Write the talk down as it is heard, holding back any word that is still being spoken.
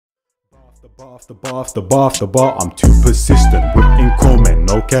the bar, I'm too persistent. Whipping comment,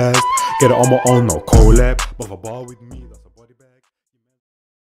 no cast. Get it on my own, no collab. But a bar with me, that's a body bag.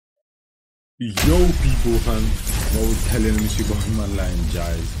 Yo, people, fam. I was telling them she got my line,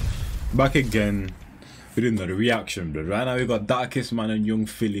 guys. Back again. We didn't know the reaction, but right now we got Darkest Man and Young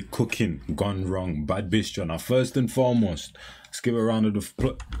Philly cooking. Gone wrong. Bad Bistro. Now, first and foremost, let's give a round of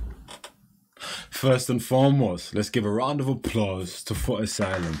applause. First and foremost, let's give a round of applause to Foot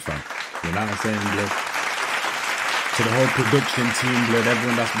Asylum, fam. You know what I'm saying, blood? To the whole production team, blood,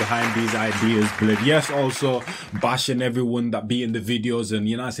 everyone that's behind these ideas, blood. Yes, also bashing everyone that be in the videos and,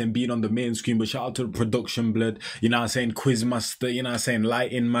 you know what I'm saying, being on the main screen, but shout out to the production, blood. You know what I'm saying, Quizmaster, you know what I'm saying,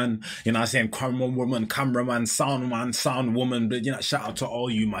 lighting man, you know what I'm saying, cameraman, sound woman, blood. You know, shout out to all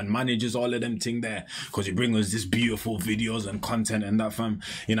you, man, managers, all of them thing there, because you bring us this beautiful videos and content and that, fam.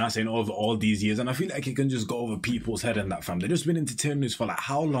 You know what I'm saying, over all these years, and I feel like it can just go over people's head and that, fam. They've just been entertaining us for like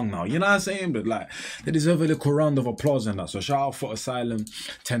how long now? You know what I'm saying, but like, they deserve a little round of applause and that. So shout out for Asylum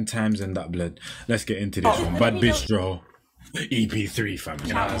 10 times in that, blood. Let's get into this one. Bad Bistro EP3, fam.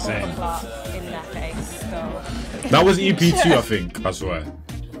 You know what I'm saying? In that case, so. That was EP2, I think. I swear.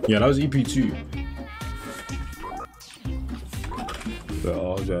 Yeah, that was EP2. The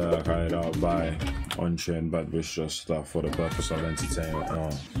order are carried out by untrained Bad Bistro staff for the purpose of entertainment. Oh,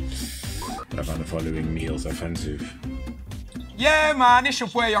 I found the following meals offensive. Yeah, man, it's your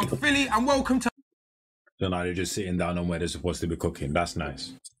boy Young Philly, and welcome to. So now they're just sitting down on where they're supposed to be cooking. That's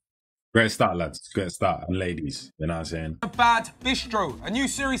nice. Great start, lads. Great start. And ladies, you know what I'm saying? Bad Bistro, a new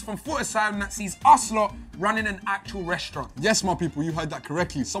series from Foot Asylum that sees us lot running an actual restaurant. Yes, my people, you heard that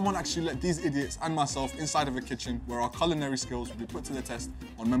correctly. Someone actually let these idiots and myself inside of a kitchen where our culinary skills will be put to the test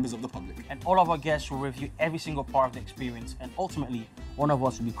on members of the public. And all of our guests will review every single part of the experience, and ultimately, one of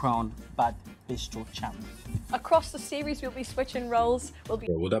us will be crowned Bad Bistro champ. Across the series, we'll be switching roles. We'll be.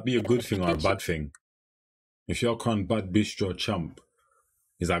 Yeah, would that be a good thing or a bad thing? If you're crowned Bad Bistro champ,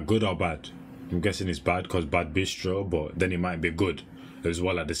 is that good or bad? I'm guessing it's bad because Bad Bistro, but then it might be good as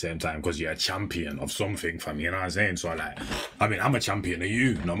well at the same time because you're a champion of something, fam, you know what I'm saying? So like, I mean, I'm a champion of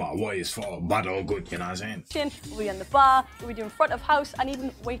you, no matter what it's for, bad or good, you know what I'm saying? We'll be in the bar, we'll be doing front of house, and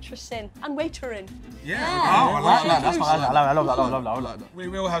even waitressing and waitering. Yeah. Oh, I like that. That's I love that. We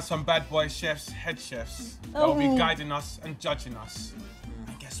will have some bad boy chefs, head chefs, that will be guiding us and judging us.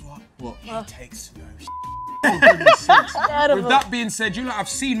 And guess what? What? He takes no shit. With that being said, you lot have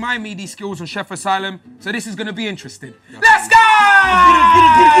seen my meaty skills on Chef Asylum, so this is going to be interesting. Let's go!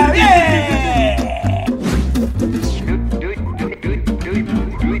 Yeah!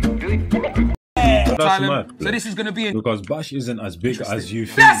 That's mad. So this is going to be because Bash isn't as big as you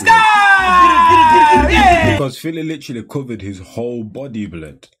think. Let's go! Yeah! Because Philly literally covered his whole body,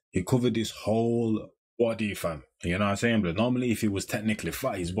 blood. He covered his whole body, fam. You know what I'm saying, blood? Normally, if he was technically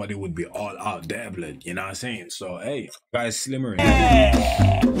fat, his body would be all out there, blood. You know what I'm saying? So, hey, guy's slimmering.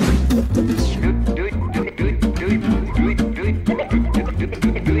 Yeah, the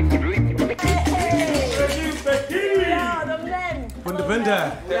men.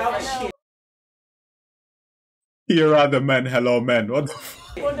 Here are the men, hello men. What the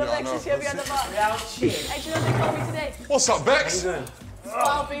fuck? Wonder Bex is here behind the bar. Hey, do you know what they call me today? What's up, Bex?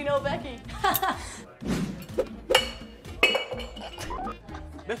 Albino Becky.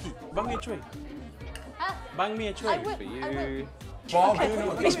 Becky, bang me a tray. Huh? Bang me a tray. I will. Okay.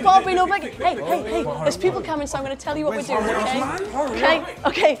 Barbino. It's Barbino Becky. Hey, there's people coming, so I'm going to tell you what we're doing,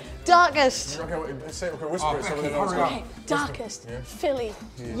 okay? Darkest. Okay, whisper it so they know what's going on. Okay, Darkest, Philly,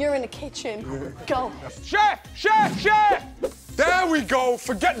 you're in the kitchen. Go. Chef! There we go.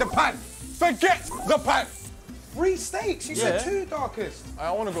 Forget the pan. Forget the pan. 3 steaks. You said 2, Darkest.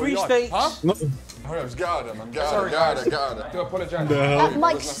 I want to go 3 yard. steaks. Huh? Hurry up, got it, man. Got it. I do apologise.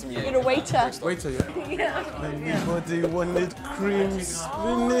 Mike's, you're a waiter. Waiter, yeah. Anybody wanted cream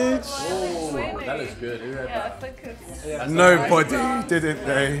spinach? Oh, that looks good. Yeah, I think it's... Nobody, didn't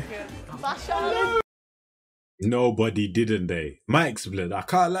they? Flash on. Nobody, didn't they? Mike's blood. I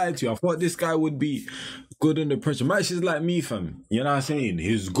can't lie to you. I thought this guy would be good under pressure. Mike's is like me, fam. You know what I'm saying?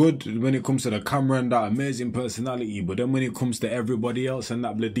 He's good when it comes to the camera and that amazing personality. But then when it comes to everybody else and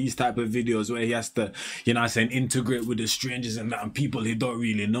that, blood, these type of videos where he has to, you know what I'm saying, integrate with the strangers and that and people he don't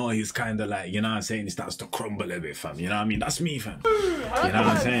really know, he's kind of like, you know what I'm saying, he starts to crumble a bit, fam. You know what I mean? That's me, fam. You know what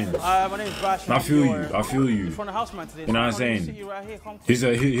I'm saying? My name's Bash. I feel you. Front of house man today. You know what I'm saying? He's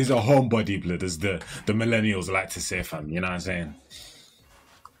a homebody, blood, as the millennials like to say, fam. You know what I'm saying?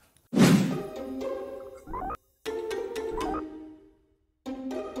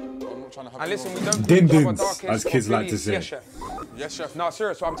 And listen, we don't Din-dins, as kids like to say. Yes, chef. Yes, chef. No,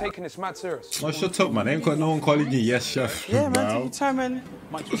 serious. I'm taking this mad serious. Oh, shut up, man. Ain't got no one calling you yes, chef. Yeah, man, bro. take your time, man.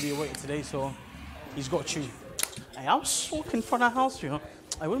 Mike's will be away today, so he's got to chew. Hey, I'm walking from the house, you know.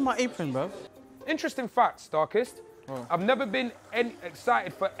 Hey, where's my apron, bro? Interesting facts, Darkest. I've never been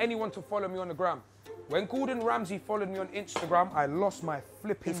excited for anyone to follow me on the gram. When Gordon Ramsay followed me on Instagram, I lost my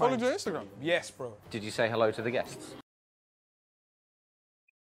flipping mind. He followed your Instagram? Yes, bro. Did you say hello to the guests?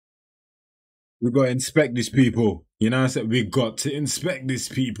 We got to inspect these people. You know what I'm saying? We got to inspect these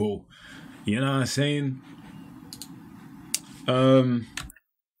people. You know what I'm saying?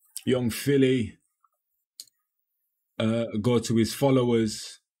 Young Philly. Go to his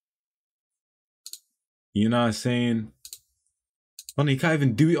followers. You know what I'm saying? Man, you can't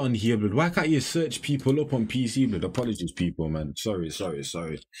even do it on here, blood. Why can't you search people up on PC, blood? Apologies, people, man. Sorry.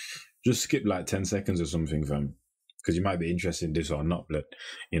 Just skip like 10 seconds or something, fam. Because you might be interested in this or not, blood.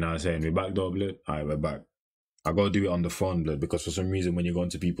 You know what I'm saying? We back though, blood? Alright, we're back. I gotta do it on the phone, blood, because for some reason when you go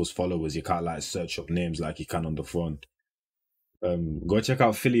into people's followers, you can't like search up names like you can on the phone. Go check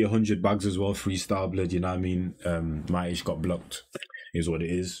out Philly 100 bags as well, freestyle, blood, you know what I mean? My ish got blocked, is what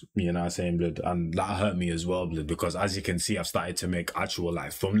it is, you know what I'm saying, blood? And that hurt me as well, blood, because as you can see, I've started to make actual like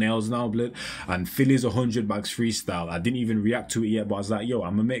thumbnails now, blood. And Philly's 100 bags freestyle, I didn't even react to it yet, but I was like, yo,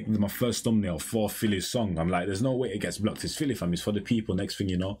 I'm gonna make my first thumbnail for Philly's song. I'm like, there's no way it gets blocked. It's Philly, fam. It's for the people. Next thing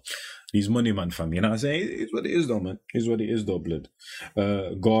you know, these money man, fam. You know what I'm saying? It's what it is though, man. It's what it is though, blood.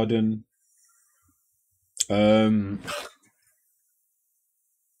 Gordon.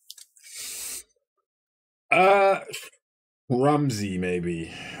 Ramsey,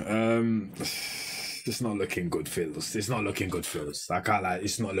 maybe. It's not looking good, Phils. It's not looking good, Phils. I can't lie.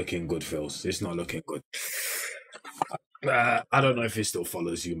 It's not looking good, Phils. It's not looking good. I don't know if he still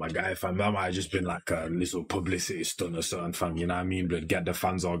follows you, my guy, fam. That might have just been like a little publicity stunt or something, fam. You know what I mean, blood? Get the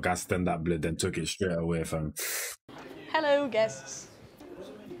fans all gassed in that, blood, then took it straight away, fam. Hello, guests.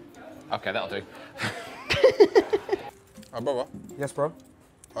 Okay, that'll do. Brother. Yes, bro.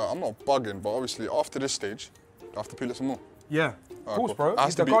 I'm not bugging, but obviously after this stage, I have to peel it some more. Yeah. Of course, cool. bro.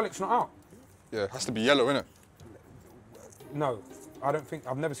 The garlic's not out. Yeah, it has to be yellow, innit? No, I don't think,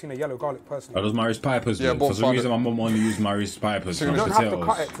 I've never seen a yellow garlic personally. Are those Maris Pipers? Yeah, For some reason, my mum only used Maris Pipers So for you don't have to potatoes.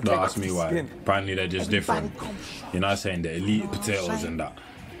 cut it to Don't take ask me the why. skin. Apparently, they're just different. You know what I'm saying? The elite potatoes and that.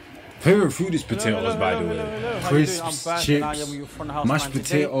 Favorite food is potatoes, by the way. Crisps, chips, mashed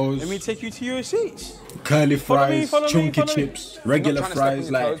potatoes. Let me take you to your seats. Curly fries, follow me, chunky follow me. chips, regular I'm not trying to fries,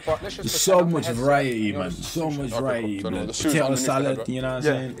 step on your like toes, but let's just there's pretend so I'm much the head variety, chef. man. So much Okay, variety, cool. man. The shoes Potato underneath the salad, head, you know what I'm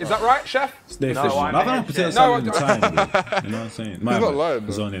Yeah. saying? Is that right, chef? Stay No, fish, I'm man. I've the had head potato chef. salad No, in time, man. You know what I'm saying? My not bad. lying,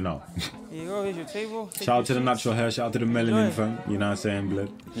 It's though. only now. Here you go, here's your table. Take Shout out to the your natural hair, shout out to the melanin, fam. You know what I'm saying,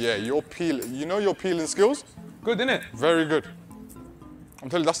 blood? Yeah, your peeling skills, Good, innit? very good. I'm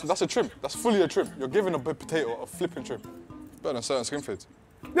telling you, that's a trim. That's fully a trim. You're giving a big potato a flipping trim. Better than certain skin fades.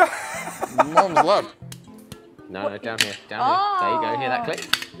 Mom's lab. No, down here, down here. There you go, hear that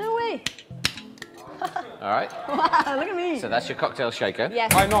click? No way. All right, Wow, look at me. so that's your cocktail shaker.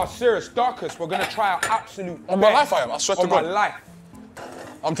 Yes. I know, serious, Darkest, we're gonna try our absolute On my best. life I am, I swear to On my God. life.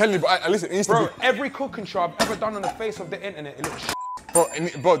 I'm telling you, but listen, it needs Bro, to be... every cooking show I've ever done on the face of the internet, it looks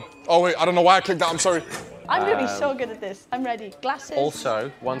Bro, oh wait, I don't know why I clicked that, I'm sorry. I'm going to be so good at this. I'm ready. Glasses. Also,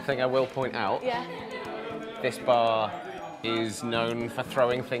 one thing I will point out, Yeah. this bar is known for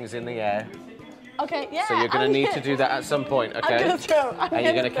throwing things in the air. Okay, yeah. So you're going to I'm need good. to do that at some point, okay? I'm going to throw. And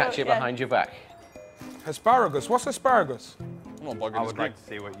you're going to catch it behind your back. asparagus. What's asparagus? I'm not bugging, I it's would green. like to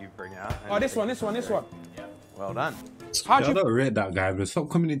see what you bring out. Oh, this one. Well done. How'd I you... don't rate that guy, blood. Stop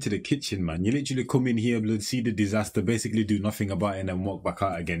coming into the kitchen, man. You literally come in here, blood, see the disaster, basically do nothing about it, and then walk back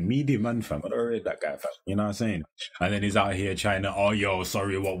out again. Medium man, fam. I don't rate that guy, fam. You know what I'm saying? And then he's out here trying to, oh, yo,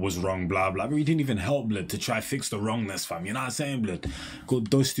 sorry, what was wrong, blah, blah. But he didn't even help, blood, to try fix the wrongness, fam. You know what I'm saying, blood? Go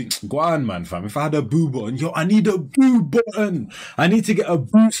on, man, fam. If I had a boo button, yo, I need a boo button. I need to get a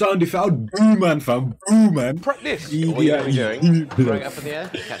boo sound effect. Boo, man, fam. Boo, man. Prep this. What you're going to be doing, throwing it up in the air,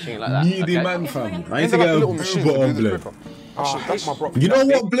 catching it like that. Needy Okay? man, fam. I need Is to there get like a a little boo machine to do button, this blood. quicker? Oh, I hate my broccoli. You know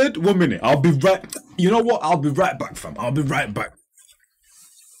what, blood? 1 minute. I'll be right. You know what? I'll be right back, fam. I'll be right back.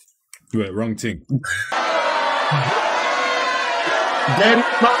 Wait, wrong thing. Get him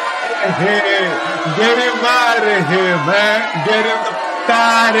out of here. Get him out of here, man. Get him the fuck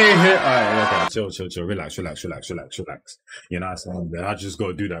out of here. Alright, okay. Chill. Relax. You know what I'm saying? But I just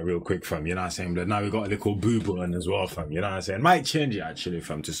gotta do that real quick, fam. You know what I'm saying? But now we got a little boo button as well, fam. You know what I'm saying? Might change it actually,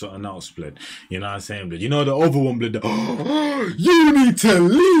 fam, to something else, blood. You know what I'm saying, blood? You know the other one, blood. You need to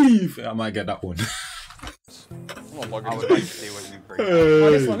leave. I might get that one. I'm not bugging, I it's would green. like to see what you bring out.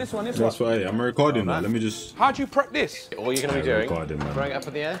 Oh, this one. That's why I'm recording now. Let me just. How'd you prep this? All you're going to be doing, Recording, man. throwing it up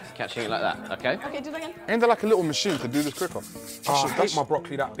in the air, catching it like that, okay? Okay, do that again. Ain't there like a little machine to do this quicker? Oh, I hate my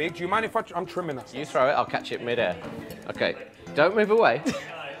broccoli that big. Do you mind if I'm trimming that? You throw it, I'll catch it mid-air. Okay, Don't move away.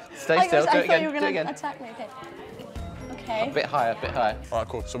 Stay still. Do it again. You were Do it going to again. attack me. Okay. Okay. A bit higher. A bit higher. All right,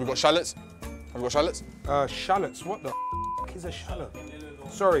 cool. So we got shallots. Have we got shallots? Shallots. What the f is a shallot?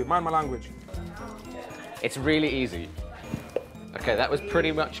 Sorry, mind my language. It's really easy. Okay, that was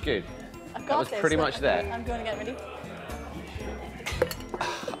pretty much good. I've got That was this. pretty much there. I'm going to get ready.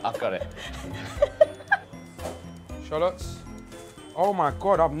 I've got it. Shallots. Oh my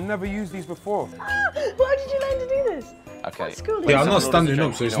God, I've never used these before. Why did you learn to do this? Okay. What school did Yeah, you I'm go not to? standing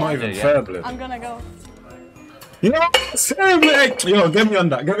up, so it's not even fair, blood. I'm gonna go. You know, seriously, yo, get me on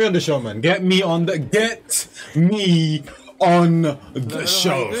that. Get me on the show, man. Get me on the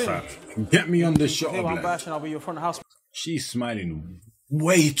show, fam. Get me on the show, Hey, I'm blood. bashing. I'll be your front of house. She's smiling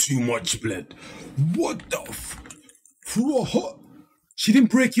way too much, blood. What the what? She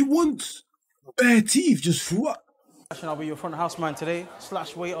didn't break it once. Bare teeth, just threw up. I'll be your front of house man today.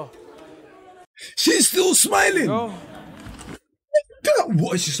 / waiter. She's still smiling. Go.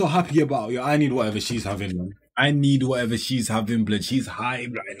 What is she so happy about? Yeah, I need whatever she's having, man. I need whatever she's having, blood. She's high,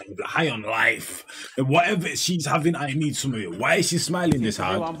 blood, high on life. Whatever she's having, I need some of it. Why is she smiling this Hey,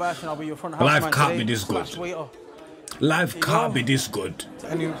 hard? I'm bashing. I'll be your front of house Life man can't today. be this good. / waiter. Life can't be this good.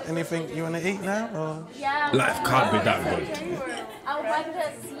 Anything you want to eat now? Or? Life can't be that good.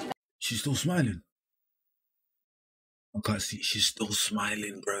 She's still smiling. I can't see. She's still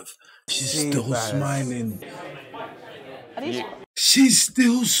smiling, bruv. She's still smiling. Are these? She's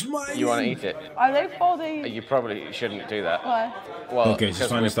still smiling. You want to eat it? Are they for the? You probably shouldn't do that. Why? Well, Okay, she's because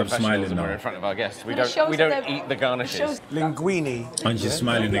finally we're stopped professionals smiling and now. We're in front of our guests. We But it shows don't that eat the garnishes. shows- Linguine. And she's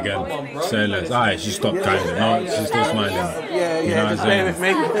smiling again. Say less. Alright, she stopped kind of. No, she's still smiling. Yeah, You know what I'm just bear saying? with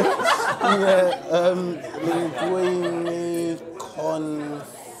me. Linguine con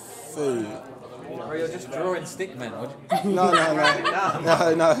food. Bro, you're just drawing stick men. No.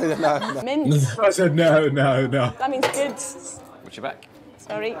 Mint. I said no. That means good. Watch your back.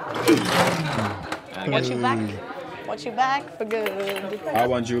 Sorry. Watch your back. Watch your back for good. I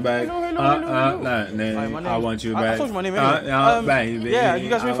want you back. I want you I back. told you my name anyway. Baby. Yeah, you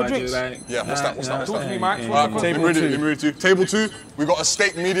guys I ready for want you drinks? back. Yeah, what's that? Talk to me, Max. Let me read it. Table 2, we got a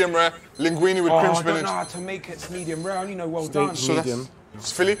steak medium rare, linguine with Oh, cream I don't spinach. know how to make it medium rare. I only know well done. So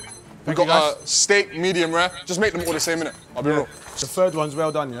it's Philly. We got a steak medium rare. Just make them all the same minute. I'll be real. The third one's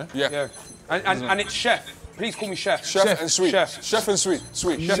well done, yeah? Yeah. And it's chef. Please call me chef. Chef and sweet. Chef. Chef and sweet.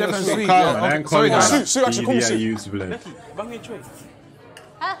 Sweet. Chef and sweet. Calm, man. Sorry, Calm guys. down. Sue, actually, call me Sue. Bang me a tray.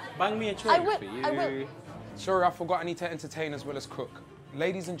 Huh? Bang me a tray. I will. Sorry, I forgot I need to entertain as well as cook.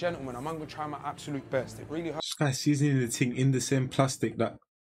 Ladies and gentlemen, I'm going to try my absolute best. It really This guy's seasoning the thing in the same plastic that.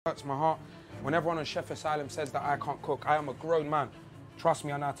 hurts my heart when everyone on Chef Asylum says that I can't cook. I am a grown man. Trust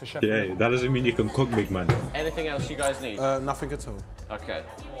me, I know how to chef. Yeah, that doesn't mean you can cook, big man. Anything else you guys need? Nothing at all. Okay.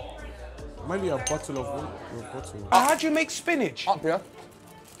 Maybe a bottle of water. How'd you make spinach? Up, yeah?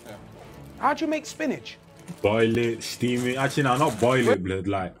 How'd you make spinach? Boil it, steam it. Actually, no, not boil it, blood.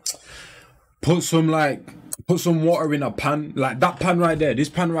 Like, put some water in a pan, like that pan right there. This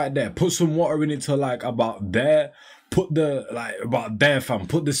pan right there. Put some water in it to like about there. Put about there, fam.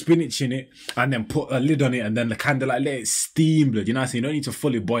 Put the spinach in it, and then put a lid on it, and then the candle, like, let it steam, blood. You know what I'm saying? You don't need to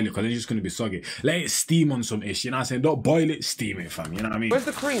fully boil it because it's just gonna be soggy. Let it steam on some ish. You know what I'm saying? Don't boil it, steam it, fam. You know what I mean? Where's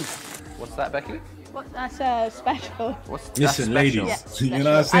the cream? What's that, Becky? What? That's special. Listen, ladies, Yeah, you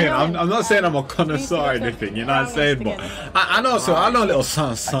know what I'm saying? I know. I'm not saying I'm a connoisseur or anything, you know what I'm saying? But I know, so I know a little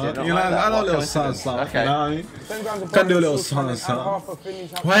something, you know, I know a little something, you know what I mean? Can do a little something.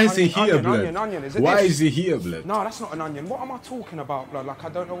 Why is he here, blood? Why is he here, blood? No, that's not an onion. What am I talking about, blood? Like, I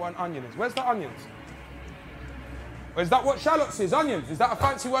don't know what an onion is. Where's the onions? Is that what shallots is? Onions? Is that a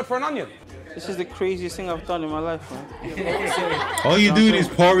fancy word for an onion? This is the craziest thing I've done in my life, man. All you doing is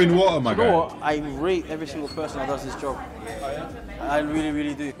pouring water, my You know guy. what? I rate every single person that does this job. I really,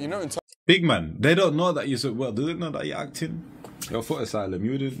 really do. You know, in Big man, they don't know that you're so well. They don't know that you're acting. You're Foot Asylum.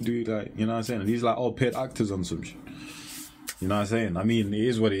 You wouldn't do like, you know what I'm saying? These like all paid actors on some shit. You know what I'm saying? I mean, it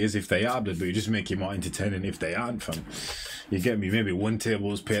is what it is if they are, but you just make it more entertaining if they aren't, fam. You get me? Maybe one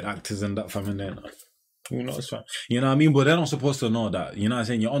table's paid actors and that, fam, and then who knows, fam? You know what I mean? But they're not supposed to know that. You know what I'm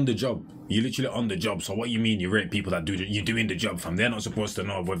saying? You're on the job. You're literally on the job. So what you mean you rate people that do you're doing the job, fam? They're not supposed to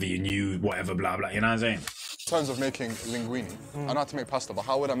know whether you knew whatever, blah blah. You know what I'm saying? In terms of making linguine, I know how to make pasta, but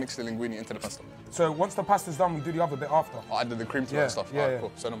how would I mix the linguine into the pasta? So once the pasta's done, we do the other bit after. I added the cream to it and stuff. Alright,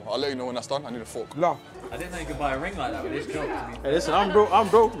 cool. Send them. I'll let you know when that's done. I need a fork. Love. I didn't know you could buy a ring like that with this job. Hey, listen, I'm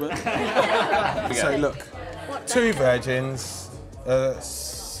broke, man. So look, 2 virgins,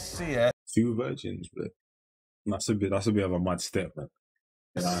 CS. 2 virgins, but that's a bit of a mad step, man.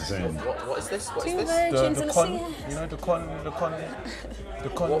 You know what I'm saying? What is this? What is 2 this? virgins The and a con, singer. you know the con.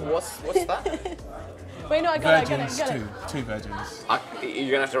 What's that? Wait, no, I got it. Two virgins.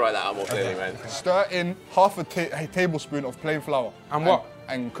 You're gonna have to write that out more clearly, man. Stir in half a tablespoon of plain flour. And what?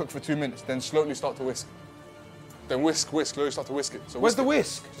 And cook for 2 minutes. Then slowly start to whisk. Then whisk, slowly start to whisk it. So Where's the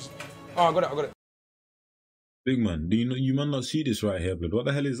whisk? Oh, I got it. Big man, do you man not see this right here, blood? What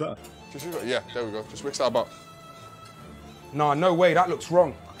the hell is that? Yeah, there we go. Just whisk that about. Nah, no way, that looks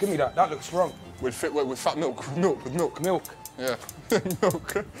wrong. Give me that, looks wrong. With fat milk, with milk. Milk. Yeah,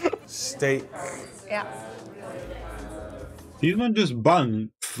 milk. Steak. Yeah. These man just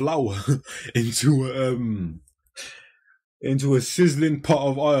bang flour into a sizzling pot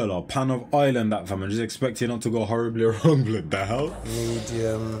of oil or pan of oil and that, fam, and just expect it not to go horribly wrong, blood. The hell?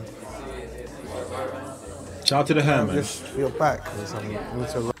 Medium. Shout out to the hair, man. Just feel back or something. Need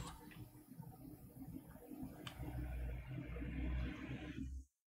to...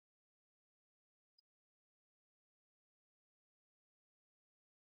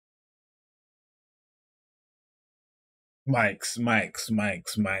 Mikes.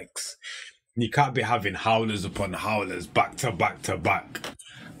 You can't be having howlers upon howlers back to back to back.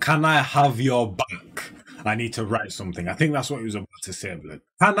 Can I have your back? I need to write something. I think that's what he was about to say, blood.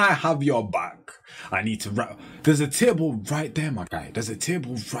 Can I have your back? I need to write. There's a table right there, my guy. There's a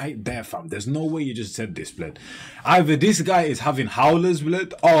table right there, fam. There's no way you just said this, blood. Either this guy is having howlers,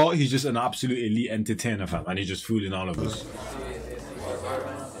 blood, or he's just an absolute elite entertainer, fam, and he's just fooling all of us.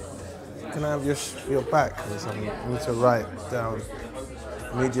 Can I have your back or something? I need to write down.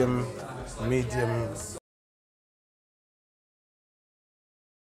 Medium.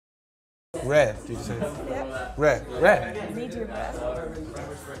 Rare, did you say? Yep. Rare. Medium rare.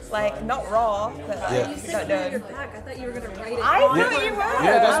 Like, not raw, but like, not done. I thought you were going to write it. I thought you were.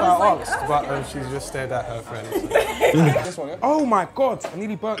 Yeah, that's why I asked, but she just stared at her friend. This one, yeah? Oh my God, I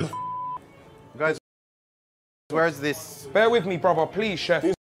nearly burnt the Guys, where's this? Bear with me, brother, please, chef.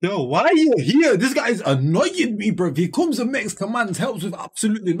 Yo, why are you here? This guy is annoying me, bro. He comes and makes commands, helps with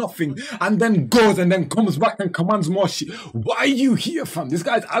absolutely nothing, and then goes and then comes back and commands more shit. Why are you here, fam? This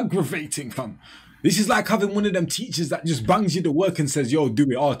guy's aggravating, fam. This is like having one of them teachers that just bangs you to work and says, yo, do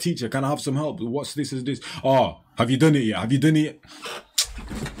it. Oh, teacher, can I have some help? What's this, is this? Oh, have you done it yet? Have you done it yet?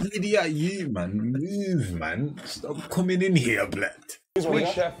 Idiot, you, man. Move, man. Stop coming in here, blood. Please,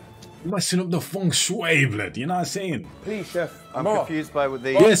 chef. Messing up the feng shui, blood. You know what I'm saying? Please, chef. I'm confused by what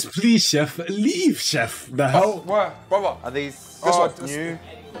these. Yes, please, chef. Leave, chef. The hell? What? Brother. Are these new?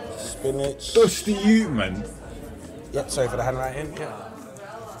 Spinach. Dusty you, man. Yep, sorry for the handwriting. Yeah.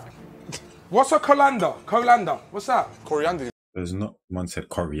 What's a colander? Colander. What's that? Coriander. There's not, man said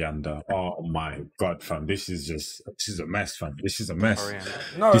coriander. Oh my God, fam. This is a mess, fam. This is a mess. Coriander.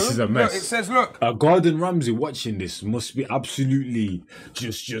 No, this is a mess. Look, it says, look. Gordon Ramsay watching this must be absolutely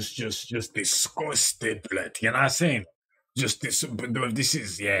just disgusted, blood. You know what I'm saying? Just this, this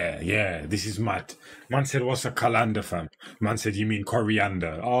is, this is mad. Man said, what's a colander, fam? Man said, you mean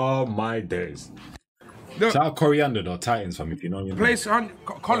coriander. Oh my days. Shout out coriander though, Titans, fam, if you know what you mean. Place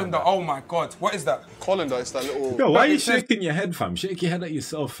colander, oh my God, what is that? Colander, it's that little... Yo, why are you shaking your head, fam? Shake your head at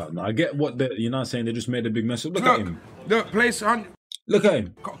yourself, fam. I get what you know what I'm saying, they just made a big mess up. Look at him. Look, place Look at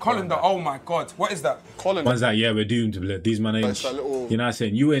him. Colander, oh my God, what is that? Colander. Man's like, yeah, we're doomed, blood. These man ain't, little... you know what I'm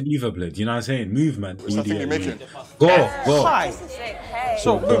saying? You ain't either, blood. You know what I'm saying? Move, man. What's that thing you're making? Go. Hi.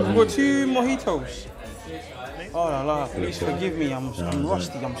 So, we're 2 mojitos. Oh, la la. Please forgive me. I'm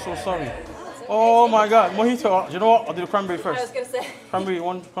rusty. I'm so sorry. Oh my God, mojito. You know what? I'll do the cranberry first. I was going to say.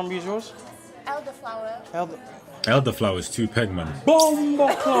 Cranberry is yours? Elderflower. Elderflower's 2 peg, man.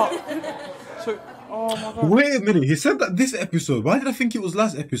 Bomba clock. So, oh my God. Wait a minute. He said that this episode. Why did I think it was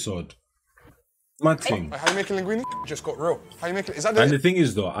last episode? Mad thing. How you making linguine? Just got real. How you making? Is that And the thing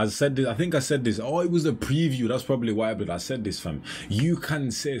is, though, I said this. I think I said this. Oh, it was a preview. That's probably why. But I said this, fam. You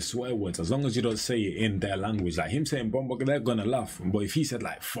can say swear words as long as you don't say it in their language. Like him saying "bomba," they're gonna laugh. But if he said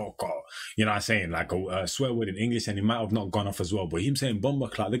like "fuck off," you know what I'm saying, like a swear word in English, and he might have not gone off as well. But him saying "bomba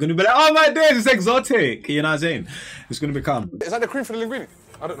clock," they're gonna be like, "Oh my days, it's exotic." You know what I'm saying? It's gonna be calm. Is that the cream for the linguine?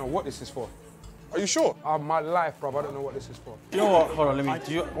 I don't know what this is for. Are you sure? My life, bro. I don't know what this is for. You know what? Hold on, let me.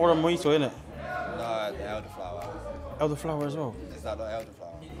 Do you order mojito in it? No, the elderflower. Elderflower as well. Is that not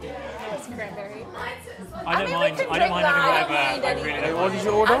elderflower? It's cranberry. I don't mind having whatever I really Hey, what did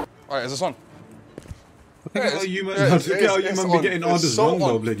you order? Alright, is this on? Look at how you man be getting orders wrong,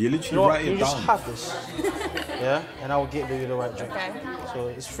 though, blood. You literally write it You just down. have this. Yeah, and I will get you the right drink. Okay. So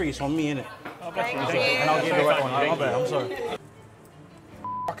it's free. It's on me, innit? Thank you. And I'll get the right one. My bad. I'm sorry.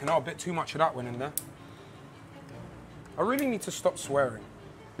 Fucking hell, a bit too much of that went in there. I really need to stop swearing.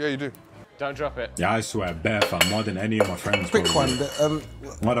 Yeah, you do. Don't drop it. Yeah, I swear, bare fam, more than any of my friends. Quick probably. one.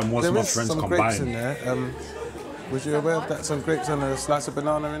 More than most of my there is friends some grapes combined. in there. Was you aware of that? Some grapes and a slice of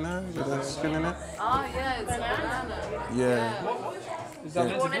banana in there with a skin in it? Oh, yeah, it's banana. Yeah. Is that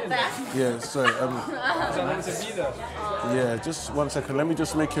meant to be there? Yeah, sorry. Is that meant to be there? Yeah, just 1 second. Let me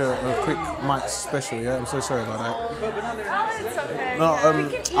just make a quick mic special, yeah? I'm so sorry about that. Oh, it's okay.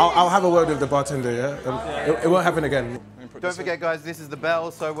 No, I'll have a word with the bartender, yeah? It won't happen again. Don't forget, guys, this is the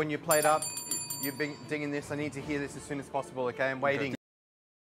bell, so when you play it up, you're dinging this. I need to hear this as soon as possible, okay? I'm waiting.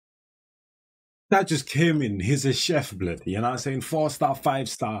 That just came in. He's a chef, blood. You know what I'm saying? 4-star,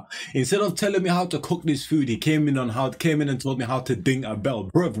 5-star. Instead of telling me how to cook this food, he came in and told me how to ding a bell.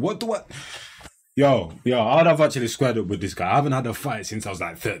 Bruv, what? Yo, I'd have actually squared up with this guy. I haven't had a fight since I was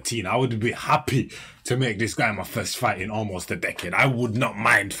like 13. I would be happy to make this guy my first fight in almost a decade. I would not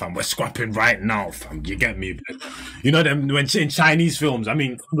mind, fam. We're scrapping right now, fam. You get me, blood? You know them when in Chinese films. I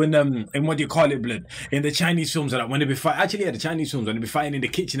mean, when in what do you call it, blood? In the Chinese films, like when they be fighting. Actually, yeah, the Chinese films when they be fighting in the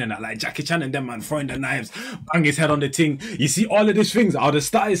kitchen and that, like Jackie Chan and them man throwing the knives, bang his head on the thing. You see all of these things. I'll just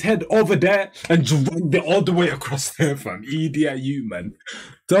start his head over there and drag it all the way across there, fam. EDIU, man.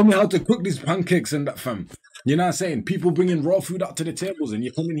 Tell me how to cook these pancakes and that, fam. You know what I'm saying? People bringing raw food out to the tables and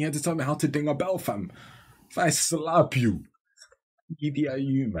you come in here to tell me how to ding a bell, fam. If I slap you.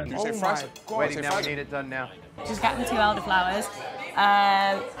 EDIU, man. Oh my God. Waiting now, we need it done now. Just get them 2 elderflowers.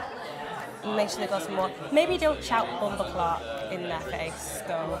 Make sure they got some more. Maybe don't shout Bumbleclot in their face,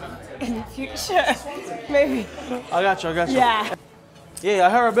 though, in the future. Maybe. I got you. Yeah. Yeah, I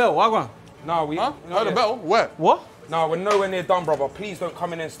heard a bell. Wagwan. No, we... Huh? Heard a bell? Where? What? No, we're nowhere near done, brother. Please don't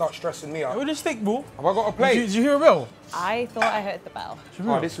come in and start stressing me out. With a stick, bro. Have I got a plate? Did you hear a bell? I thought I heard the bell.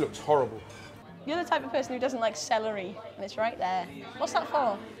 Oh, this looks horrible. You're the type of person who doesn't like celery, and it's right there. What's that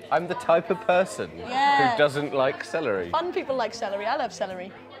for? I'm the type of person Yeah. who doesn't like celery. Fun people like celery. I love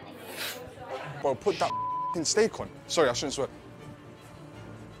celery. Bro, put that steak on. Sorry, I shouldn't swear.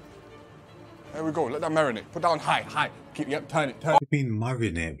 There we go. Let that marinate. Put that on high. Turn it. What do you mean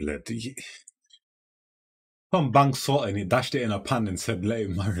marinate, blood? Come bang salt in it, dashed it in a pan and said let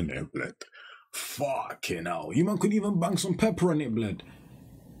it marinate, blood. Fucking hell. You man could even bang some pepper on it, blood.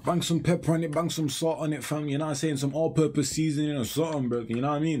 Bang some pepper on it, bang some salt on it, fam. You know what I'm saying? Some all-purpose seasoning or something, bro. You know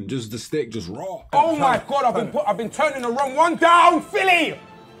what I mean? Just the steak, just raw. Oh my God, I've been turning the wrong one down, Philly!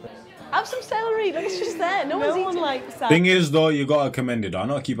 Have some celery. Look, it's just there. No one's likes that. Thing is, though, you gotta commend it. I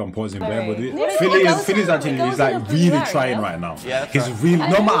know I keep on pausing there, but No, Philly's actually he's like really trying right now. Yeah, he's right. really,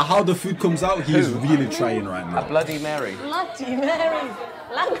 no matter how the food comes out, he's really trying right A now. Bloody Mary. Bloody Mary.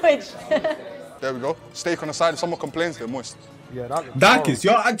 Language. There we go. Steak on the side. If someone complains, they're moist. Yeah, that looks Darkest,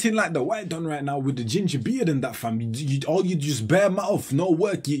 you're acting like the white done right now with the ginger beard and that, fam. All you just bare mouth, no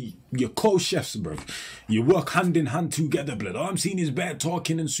work. You're co-chefs, bro. You work hand in hand together, blood. All I'm seeing is bare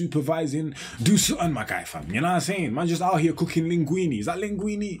talking and supervising. Do something, my guy, fam. You know what I'm saying? Man, just out here cooking linguine. Is that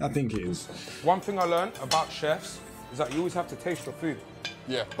linguine? I think it is. One thing I learned about chefs is that you always have to taste your food.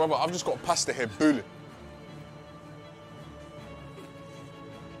 Yeah, brother, I've just got pasta here, boiling.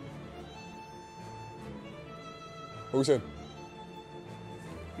 What we said?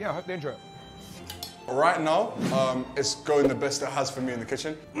 Yeah, I hope they enjoy it. Right now, it's going the best it has for me in the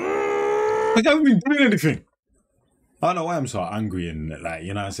kitchen. I haven't been doing anything. I don't know why I'm so angry and like,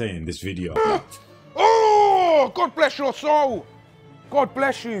 you know what I'm saying, this video. Oh, God bless your soul. God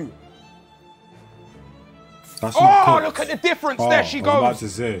bless you. That's not cooked. Look at the difference. There she I was about goes. to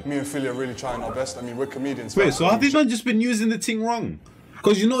say. Me and Philly are really trying our best. I mean, we're comedians. Wait, so have these man just been using the thing wrong?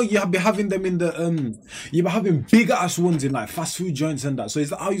 Because you know you have been having them in the you've been having big ass ones in like fast food joints and that. So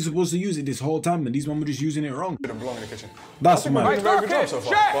is that how you're supposed to use it this whole time? And these men were just using it wrong. They don't belong in the kitchen. That's We're mad. doing a very good job so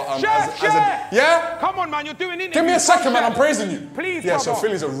far. Chef, yeah? Come on, man, you're doing it. Give me a second, man. I'm praising you. Please, Yeah, so brother.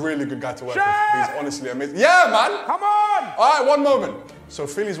 Philly's a really good guy to work Chef! with. He's honestly amazing. Yeah, man. Come on. All right, one moment. So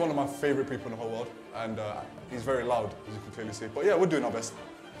Philly's one of my favorite people in the whole world, and he's very loud, as you can clearly see. But yeah, we're doing our best.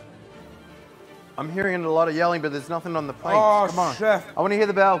 I'm hearing a lot of yelling, but there's nothing on the plate. Oh, Come on. chef. I want to hear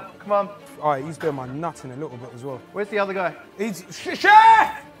the bell. Come on. All right, he's doing my nutting a little bit as well. Where's the other guy? He's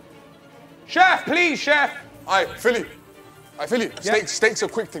chef. Chef, please, chef. All right, Philly. All right, Philly. Steak's a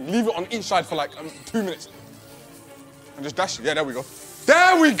quick thing. Leave it on each side for like 2 minutes, and just dash it. Yeah, there we go.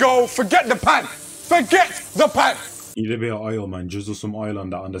 There we go. Forget the pan. Forget the pan. Need a bit of oil, man. Drizzle some oil on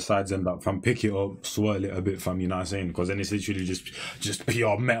that on the sides and that, fam. Pick it up, swirl it a bit, fam. You know what I'm saying? Because then it's literally just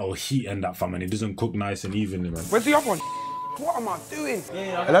pure metal heat and that, fam, and it doesn't cook nice and evenly, man. Where's the other one? What am I doing?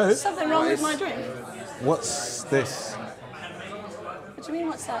 Hello? Something wrong with my drink? What's this? What do you mean,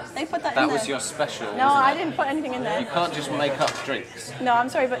 what's that? They put that in That there. was your special. No, wasn't I it? didn't put anything in there. You can't just make up drinks. No, I'm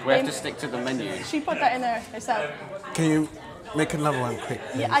sorry, but We have to stick to the menu. she put that in there herself. Can you make another one quick?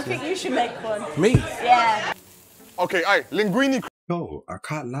 Yeah, I think you should make one. Me? Yeah. Okay, aye, linguine. Yo, I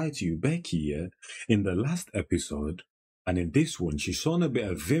can't lie to you, Becky, yeah? In the last episode, and in this one, she's shown a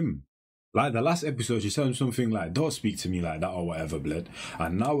bit of vim. Like the last episode, she said something like, don't speak to me like that or whatever, blood.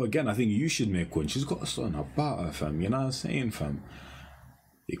 And now again, I think you should make one. She's got something about her, fam. You know what I'm saying, fam?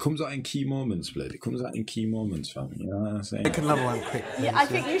 It comes out in key moments, blood. It comes out in key moments, fam. You know what I'm saying? Make another one quick. Yeah, I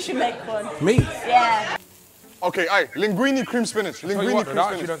think you should make one. Me? Yeah. Okay, aye, linguine cream spinach. Linguine what, cream that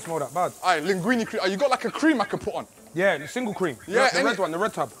spinach. actually don't smell that bad. Aye, linguine cream. You got like a cream I could put on? Yeah, the single cream. Yeah, the red one, the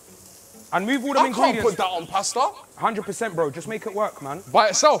red tub. And move all the ingredients. I can't put that on pasta. 100%, bro. Just make it work, man. By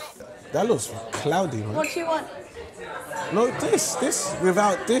itself. That looks cloudy, man. What do you want? No, this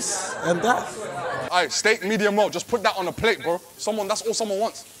without this and that. Aye, steak medium well. Just put that on a plate, bro. That's all someone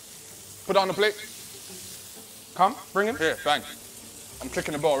wants. Put it on the plate. Come, bring him. Here, bang. I'm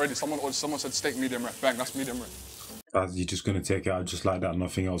clicking the bell already. Someone said steak medium rare. Bang, that's medium rare. You're just gonna take it out just like that,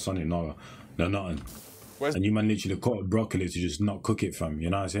 nothing else on it, no nothing. And you man literally cut broccoli to just not cook it, fam.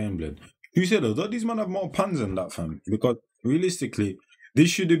 You know what I'm saying, blood? You said though, don't these man have more pans than that, fam? Because realistically, this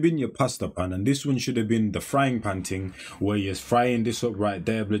should have been your pasta pan, and this one should have been the frying pan thing, where you're frying this up right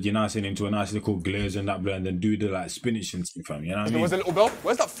there, blood. You know what I'm saying, into a nice little glaze and that, blood, and then do the like spinach and stuff, fam. You know what I mean? Where's the little bell?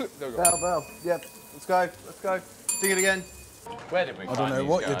 Where's that flip? There we go. Bell. Yep. Let's go. Dig it again. Where did we I don't know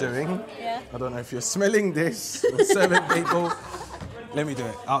what you're doing. Yeah. I don't know if you're smelling this or serving people. Let me do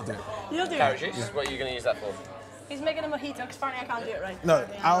it. I'll do it. You'll do Carrot it. juice, what are you going to use that for? He's making a mojito because apparently I can't do it right. No,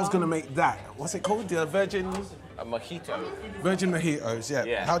 I was going to make that. What's it called? The virgin... A mojito? Virgin mojitos, yeah.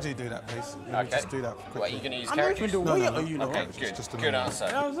 Yeah. How do you do that, please? Okay. Just do that quickly. What, are you going to use I'm carrot not juice? even doing what you know. Okay, good. Just Good answer.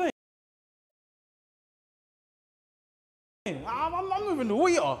 You know what I'm saying? I'm moving the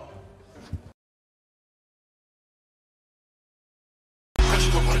waiter.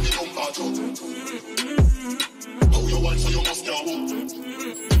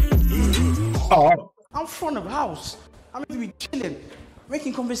 Oh. I'm front of house. I'm meant to be chilling,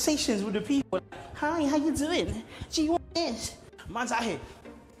 making conversations with the people. Hi, how you doing? Do you want this? Man's out here.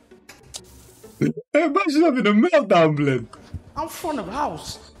 Hey, man, she's having a meltdown, blood. I'm front of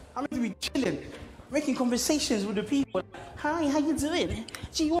house. I'm meant to be chilling, making conversations with the people. Hi, how you doing?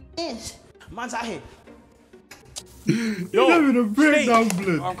 Do you want this? Man's out here. You're having a breakdown,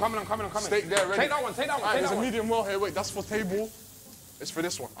 blood. I'm coming. Steak there, ready. Take that one. There's a medium well here. Wait, that's for table. It's for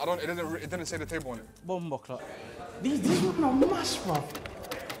this one. It didn't say the table on it. Bomba clock. These women are mash, bro.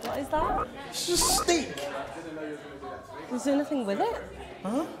 What is that? It's just steak. Is there anything with it?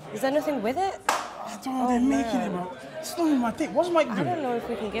 Huh? Is there anything with it? I don't know, they're making it, bro. It's not in my thing. What's Mike doing? I don't know if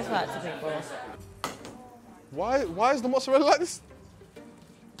we can give that to people. Why is the mozzarella like this?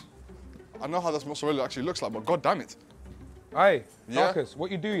 I know how this mozzarella actually looks like, but god damn it. Hey, Yeah? Marcus,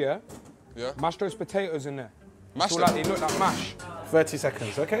 what you do, yeah? Yeah. Mash those potatoes in there. Mash So them. like they look like mash. 30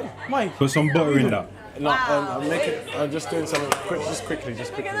 seconds, okay? Mike. Put some butter in that. No, I'm just doing something quickly.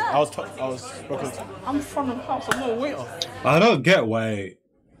 I was talking to... I'm front of house. I'm not a waiter. I don't get why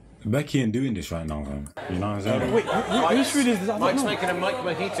Becky ain't doing this right now, fam. You know what I'm saying? Wait, whose food is this? I don't Mike's know. making a Mike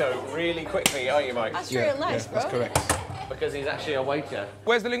mojito really quickly, aren't you, Mike? That's real nice, bro. That's correct. Because he's actually a waiter.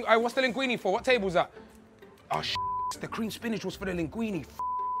 Where's the what's the linguine for? What table's that? Oh, the cream spinach was for the linguine.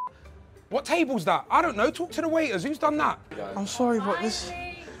 What table's that? I don't know. Talk to the waiters. Who's done that? I'm sorry, but this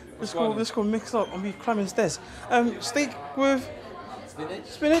got mixed up and we climbing stairs. Steak with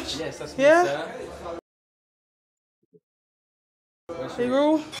spinach. Yes, that's yeah. Hey,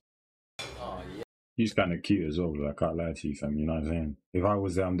 bro. He's kind of cute as well, I can't lie to you, fam. You know what I'm saying? If I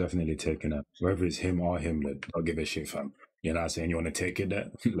was there, I'm definitely taking it. Whether it's him or him, I'll give a shit, fam. You know what I'm saying? You want to take it there?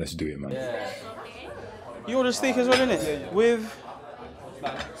 Let's do it, man. Yeah. You ordered steak as well, innit? Yeah. With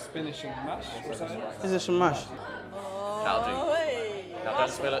Spinach and mash or something? is there some mash? That'll do. Now don't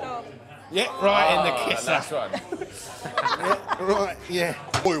spill it. Yeah, right in the kisser. Nice one. Right, yeah.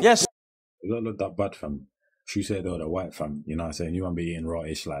 Yes. It don't look that bad, fam. She said, oh, the white, fam. You know what I'm saying? You won't be eating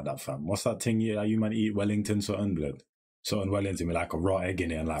raw-ish like that, fam. What's that thing you man eat Wellington something, blood? Something Wellington with like a raw egg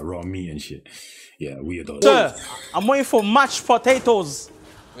in it and like raw meat and shit. Yeah, weirdo. Sir, I'm waiting for mashed potatoes.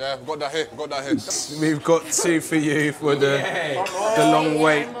 Yeah, we've got that here. We've got 2 for you for the long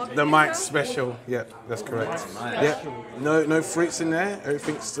wait, the Mike special. Yeah, that's correct. Yeah, no fruits in there.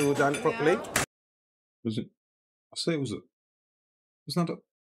 Everything's still done properly. Was it? I say it was. It's not.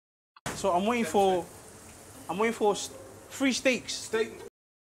 So I'm waiting for 3 steaks.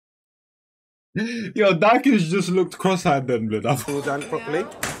 Yo, Darkish just looked cross-eyed then, blood. All done properly.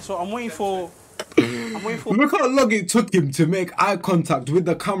 So I'm waiting for. Look how long it took him to make eye contact with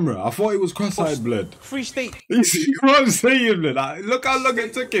the camera. I thought he was cross-eyed, blood. 3 steaks. You see what I'm saying, blood? Look how long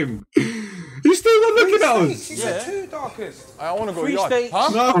it took him. He's still not looking at us. You said 2, Darkest. I want to go 3 yard. steaks. Huh?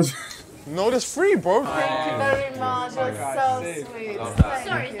 No. No, there's 3, bro. Thank you very much. You're so sweet.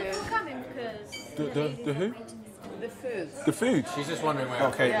 Sorry, is the food coming because... The who? The food. The food? She's just wondering where.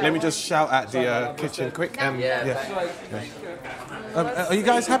 Okay, let me just shout at the kitchen quick. Are you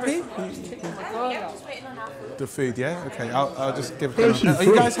guys happy? The food, yeah? Okay, I'll just give them. Are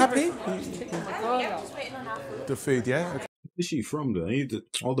you guys happy? The food, yeah? Okay. Where's she from, though?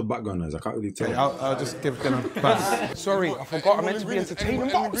 All the background noise, I can't really tell. Okay, I'll just give them a buzz. Sorry, I forgot I meant to be entertaining,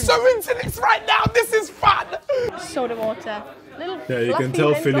 but I'm so into this right now. This is fun. Soda water. Little Yeah, you can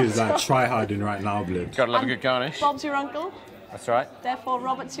tell Philly's like try-harding right now, blood. Gotta love a good garnish. Bob's your uncle. That's right. Therefore,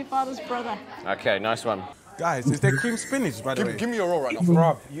 Robert's your father's brother. Okay, nice one. Guys, is there cream spinach, by the way? Give me your roll right now.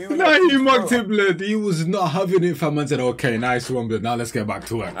 Bruv, you... No, he mocked him, blood. He was not having it, fam, and said, okay, nice one, blood. Now let's get back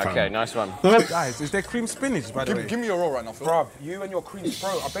to work, fam. Okay, nice one. Guys, is there cream spinach, by the way? Give me your roll right now, Phil. Bruv, you and your cream...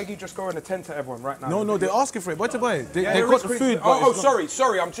 Bro, I beg you just go and attend to everyone right now. No, they're asking for it. What boy? They there got is the cream- food. Oh,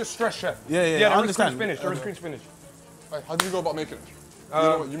 sorry, I'm just stressed, chef. Yeah, there I is understand. Cream spinach, there is cream spinach. Wait, how did you go about making it?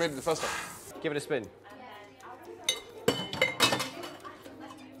 You made it the first time. Give it a spin.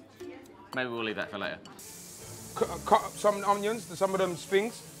 Maybe we'll leave that for later. Cut up some onions, some of them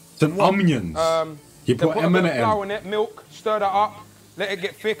things. Some onions? You Then put put a bit of M&M. flour in it, milk, stir that up, let it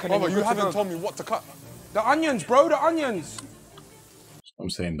get thick, and Brother, then you haven't told me what to cut. The onions, bro, the onions. I'm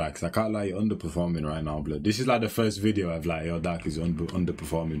saying that because I can't lie, you're underperforming right now, blood. This is like the first video of like, yo, Dark is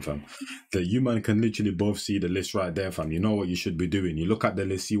underperforming, fam. That you man can literally both see the list right there, fam. You know what you should be doing. You look at the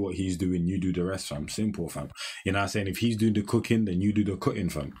list, see what he's doing, you do the rest, fam. Simple, fam. You know what I'm saying? If he's doing the cooking, then you do the cutting,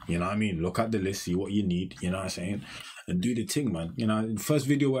 fam. You know what I mean? Look at the list, see what you need, you know what I'm saying? And do the thing, man. You know, first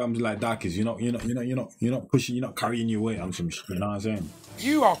video where I'm like, Dark is, you're not pushing, you're not carrying your weight on some shit, you know what I'm saying?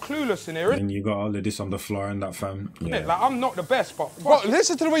 You are clueless in here, And you got all of this on the floor and that, fam. Yeah. Like, I'm not the best, but... Bro,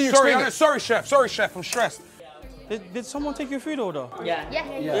 listen to the way you explain it. Sorry, chef, I'm stressed. Did someone take your food order?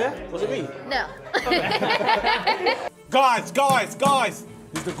 Yeah. Was it me? No. Guys!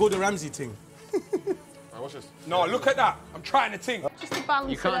 It's the Gordon Ramsay thing. Watch this. No, look at that. I'm trying to think. Just to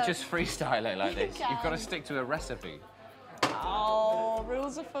balance You can't it out. just freestyle it like this. You You've got to stick to a recipe. Oh,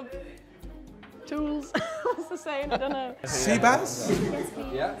 rules are for tools. What's the saying? I don't know. Sea bass?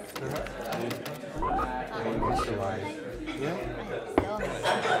 Yeah.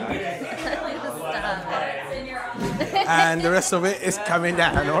 And the rest of it is coming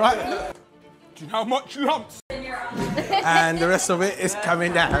down, all right? Do you know how much lumps? And the rest of it is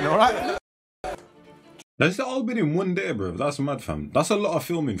coming down, all right? That's all been in one day, bro. That's mad, fam. That's a lot of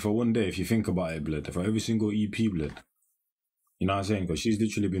filming for one day if you think about it, blood. For every single EP, blood. You know what I'm saying? Because she's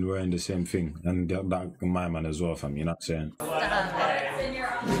literally been wearing the same thing. And that my man as well, fam. You know what I'm saying?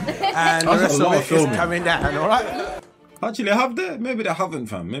 And the rest of it is coming down, all right? Actually, have they? Maybe they haven't,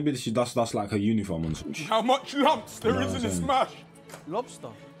 fam. Maybe that's like her uniform and such. How much lumps there is in the smash?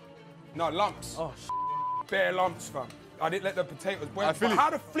 Lobster? No, lumps. Oh, bare lumps, fam. I didn't let the potatoes boil. I feel But it. how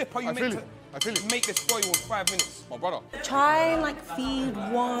the flip are you I feel meant it. I feel to it. make this boil in 5 minutes? My brother. Try and like feed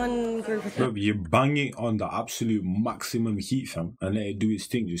one group of Bro, you bang it on the absolute maximum heat, fam, and let it do its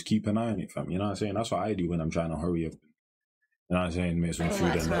thing. Just keep an eye on it, fam. You know what I'm saying? That's what I do when I'm trying to hurry up. You know what I'm saying? Make some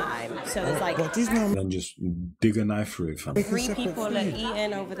food and time. So there's like then just dig a knife through it, fam. 3 people are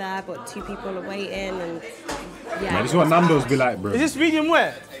eating over there, but 2 people are waiting, and yeah. Man, this is what Nando's be like, bro. Is this medium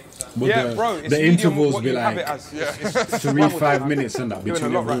rare? But Yeah, bro, it's the medium intervals what be you have like it as. Yeah. 3-5 minutes and that Doing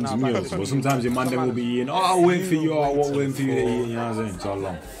between a lot right everyone's now, man. meals. But sometimes your man them will be eating, oh, I'll wait for you, or I'll wait for you to eat, you know what I'm saying? It's all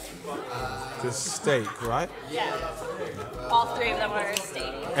long. The steak, right? All 3 of them are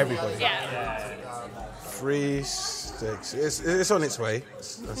steak. Everybody. Yeah. 3 steaks. It's on its way. I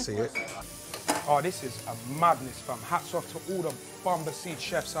see it. Oh, this is a madness, fam. Hats off to all the Bomber Seed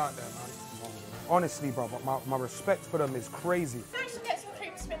chefs out there, man. Honestly, bro, my respect for them is crazy. I should get some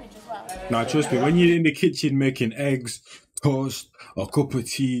cream spinach as well. Now, trust me, when you're in the kitchen making eggs, toast, a cup of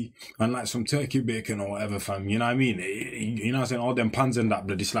tea, and like some turkey bacon or whatever, fam, you know what I mean? You know what I'm saying? All them pans and that,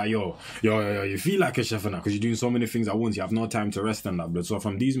 blood, it's like, yo, you feel like a chef and that, because you're doing so many things at once, you have no time to rest and that, blood. So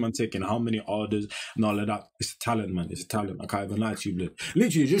from these man taking how many orders and all of that, it's a talent, man, it's a talent. I can't even lie to you, blood.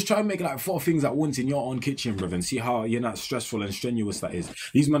 Literally, just try and make like 4 things at once in your own kitchen, bruv, and see how you're not stressful and strenuous that is.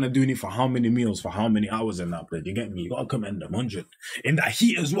 These men are doing it for how many meals, for how many hours and that, blood, you get me? You gotta commend them, 100. In that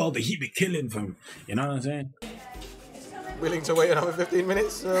heat as well, the heat be killing, fam. You know what I'm saying? Willing to wait another 15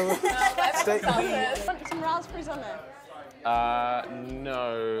 minutes? Steak. Want some raspberries on there?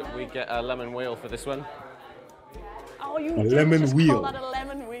 No, we get a lemon wheel for this one. Oh, you A did lemon just wheel. call that a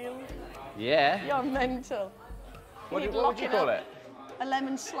lemon wheel. Yeah. You're mental. What You'd would lock you it call up. it? A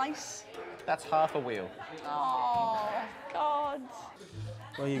lemon slice. That's half a wheel. Oh, God.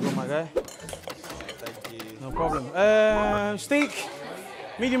 There you go, my guy. Thank you. No problem. Steak.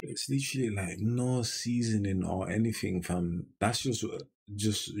 Medium. It's literally like no seasoning or anything, fam. That's just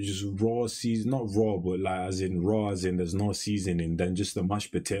raw season, not raw, but like as in raw, as in there's no seasoning. Then just the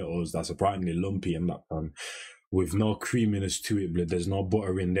mashed potatoes that's apparently lumpy and that, fam, with no creaminess to it. But there's no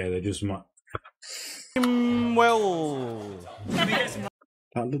butter in there. They're just well.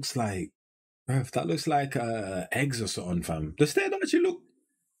 That looks like, bruv, that looks like eggs or something, fam. The steak don't actually look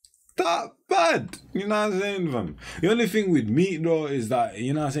that bad. You know what I'm saying, fam? The only thing with meat though is that,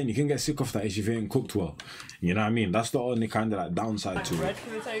 you know what I'm saying, you can get sick of that if you ain't cooked well. You know what I mean? That's the only kind of like downside to it.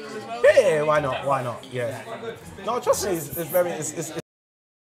 Yeah, why not? Why not? Yeah. No, trust me, it's very.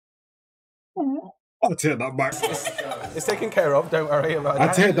 I'll take that back. It's taken care of. Don't worry about that.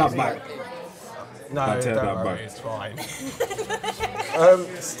 I'll take that back. No, I'll take don't that worry, back. it's fine.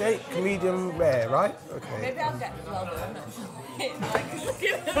 Steak medium rare, right? Okay. Maybe I'll get well done.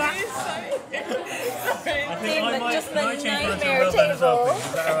 Look at Just the nightmare table.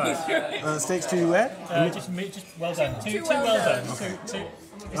 Steaks too where? Just well done. Too well done.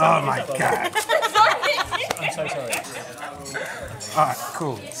 Oh my god. I'm so sorry. Alright,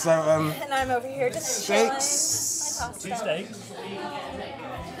 cool. So and I'm over here just steaks. Two steaks.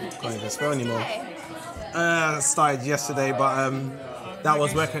 Can't even spell anymore. Started yesterday, but that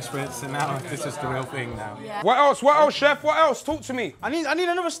was work experience, and now this is the real thing now. Yeah. What else? What else, chef? What else? Talk to me. I need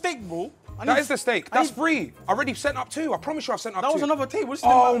another steak, bro. That is the steak. That's free. I already sent up 2. I promise you I've sent up 2. That was another table.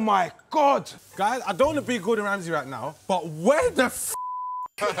 Oh my God. Guys, I don't want to be Gordon Ramsay right now, but where the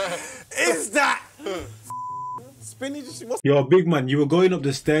is that? Spinach? Yo, big man, you were going up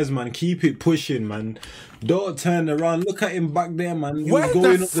the stairs, man. Keep it pushing, man. Don't turn around. Look at him back there, man. You were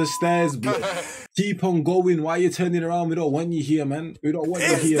going up the stairs, blood. Keep on going. Why are you turning around? We don't want you here, man. We don't want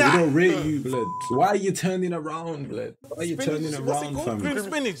you here. We don't rate you, blood. Why are you turning around, blood? Why are you turning around, fam?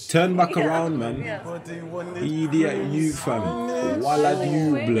 Turn back around, man. Idiot, you, fam. Wallad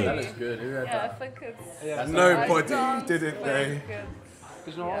you, blood. That is good. Yeah, I think it's... Nobody did it, they.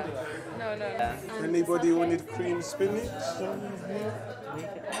 No. Anybody wanted cream spinach?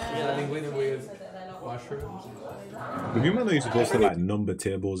 Yeah, with mushrooms. But you man are supposed to like number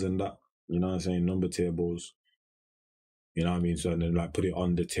tables and that. You know what I'm saying? Number tables. You know what I mean? So then like put it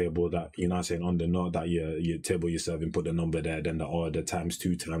on the table that, you know what I'm saying, on the note that your table you're serving, put the number there, then the order times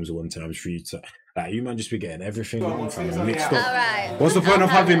 2 times 1 times 3. So, like you man just be getting everything wrong, fam, mixed up. Right. What's the point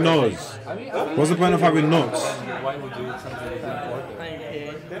of having those? What's the point of having notes? Why would you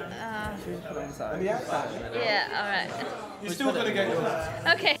Yeah, alright. You're still gonna get yours.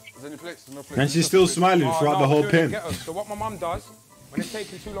 Okay. And she's still smiling throughout the whole pen. So what my mum does, when it's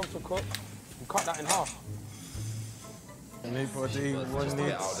taking too long to cook, we cut that in half. Anybody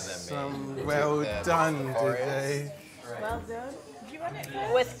wanted some well done today? Well done. Do you want it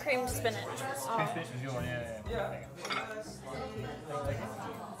with cream spinach? Cream spinach is yours, yeah.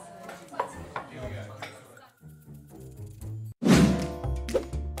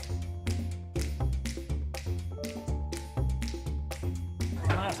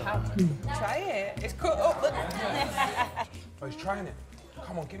 Try it. It's cooked up. Look. Oh, he's trying it.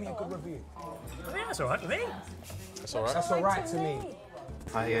 Come on, give me a good review. I mean, that's all right with me. That's all right. That's all right to me.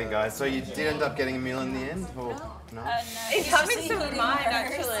 Hi again, guys. So you did end up getting a meal in the end, or no? No. It's having some of mine,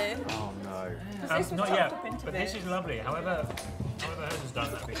 actually. Oh no. Not yet, but this is lovely. However hers is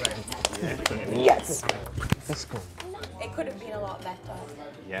done, that'd be great. Yeah. Yes. Let's go. It could have been a lot better.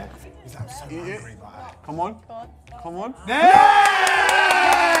 Yeah. Come on. Come on. There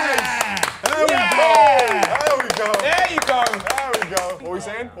we go. There we go. There you go. There we go. What are we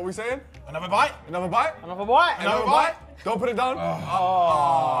saying? What are we saying? Another bite. Another bite? Another bite. Another bite? Don't put it down. I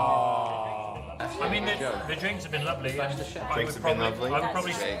mean, the drinks have been lovely. Drinks have been lovely. I would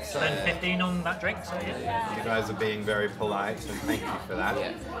probably spend 15 on that drink, so yeah. You guys are being very polite, and thank you for that.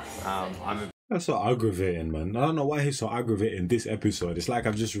 That's so aggravating, man. I don't know why he's so aggravating this episode. It's like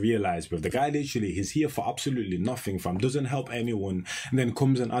I've just realised, but the guy literally, he's here for absolutely nothing, fam. Doesn't help anyone, and then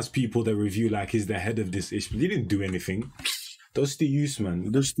comes and asks people to review like he's the head of this issue. He didn't do anything. That's the use,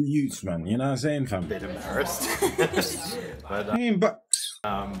 man. That's the use, man. You know what I'm saying, fam? Bit embarrassed. I mean, but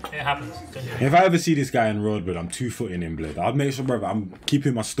it happens. if I ever see this guy on road, but I'm 2-footing him, blood, I'll make sure, brother, I'm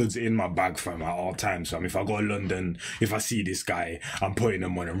keeping my studs in my bag, fam, at all times, fam. If I go to London, if I see this guy, I'm putting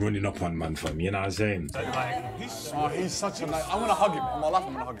them on and running up on man, fam. You know what I'm saying? He's such a nice. I want to hug him. In my life,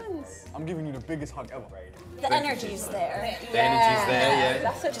 I'm going to hug him. I'm giving you the biggest hug ever. The energy's there. The energy's there, yeah.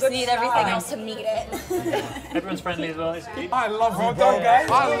 That's just need everything else to meet it. Everyone's friendly as well. I love you, bro.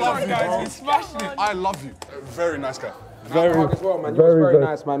 I love you, bro. I love you. Very nice guy. Very, as well, man. You was very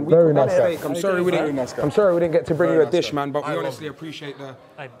nice, man. Very nice guy. I'm sorry we didn't. I'm sorry we didn't get to bring you a dish, man. But we honestly appreciate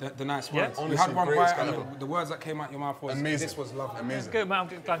the nice words. We had one bite, and the words that came out your mouth was amazing. This was lovely. Amazing. Good, man.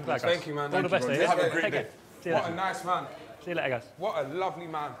 I'm glad. Thank you, man. All the best. Have a great Take day. care. What a nice man. See you later, guys. What a lovely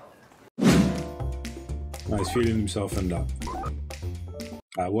man. He's feeling himself in that.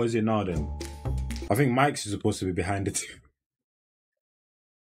 What is it now then? I think Mike's is supposed to be behind it.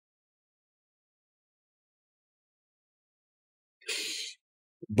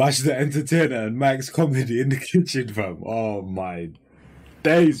 Bash the Entertainer and Mike's Comedy in the kitchen, fam. Oh my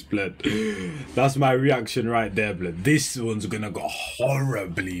days, blood. That's my reaction right there, blood. This one's gonna go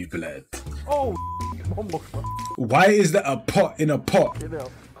horribly, blood. Oh, why is there a pot in a pot?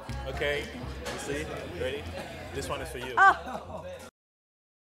 Okay, you see? Ready? This one is for you. Ah.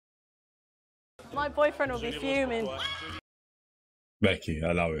 My boyfriend will be fuming. Becky,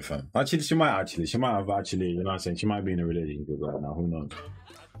 allow it, fam. Actually, she might have, you know what I'm saying? She might be in a relationship right now, who knows?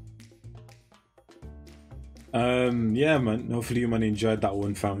 Yeah, man. Hopefully you man enjoyed that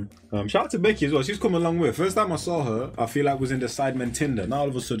one, fam. Shout out to Becky as well. She's come a long way. First time I saw her, I feel like was in the Sidemen Tinder. Now all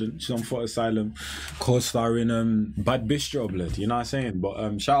of a sudden she's on Foot Asylum, co-starring Bad Bistro, blood. You know what I'm saying?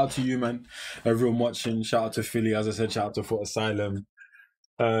 But shout out to you, man. Everyone watching. Shout out to Philly, as I said. Shout out to Foot Asylum.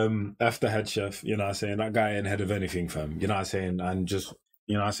 After head chef, you know what I'm saying? That guy ain't head of anything, fam. You know what I'm saying? And just,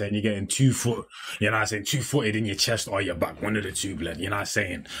 you know what I'm saying? You're getting 2 foot, you know what I'm saying? 2-footed in your chest or your back. One of the two, blood. You know what I'm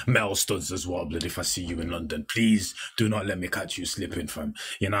saying? Metal studs as well, blood. If I see you in London, please do not let me catch you slipping, fam.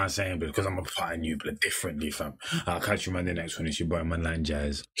 You know what I'm saying? Because I'm a pattern you, blood, differently, fam. I'll catch you, man, the next one. It's your boy, Manline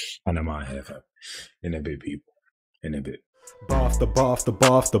Jazz. And I'm out here, fam. In a bit, people. In a bit. Bar after bar after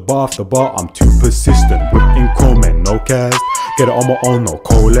bar after bar after bar, I'm too persistent. Whipping comment, no cast. Get it on my own, no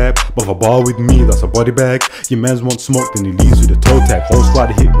collab. But for bar with me, that's a body bag. Your mans want smoke, then he leaves with a toe tag. Whole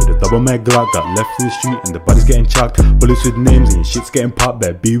squad hit with a double mag Glock. Got left in the street and the body's getting chucked. Bullets with names and your shit's getting popped.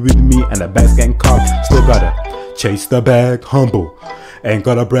 Better be with me and the bag's getting cocked. Still gotta chase the bag, humble. Ain't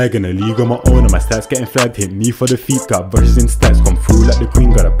gotta brag in a league on my own and my stats getting flagged. Hit me for the feet, got verses in stats. Come through like the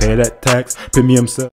queen, gotta pay that tax. Premium sir.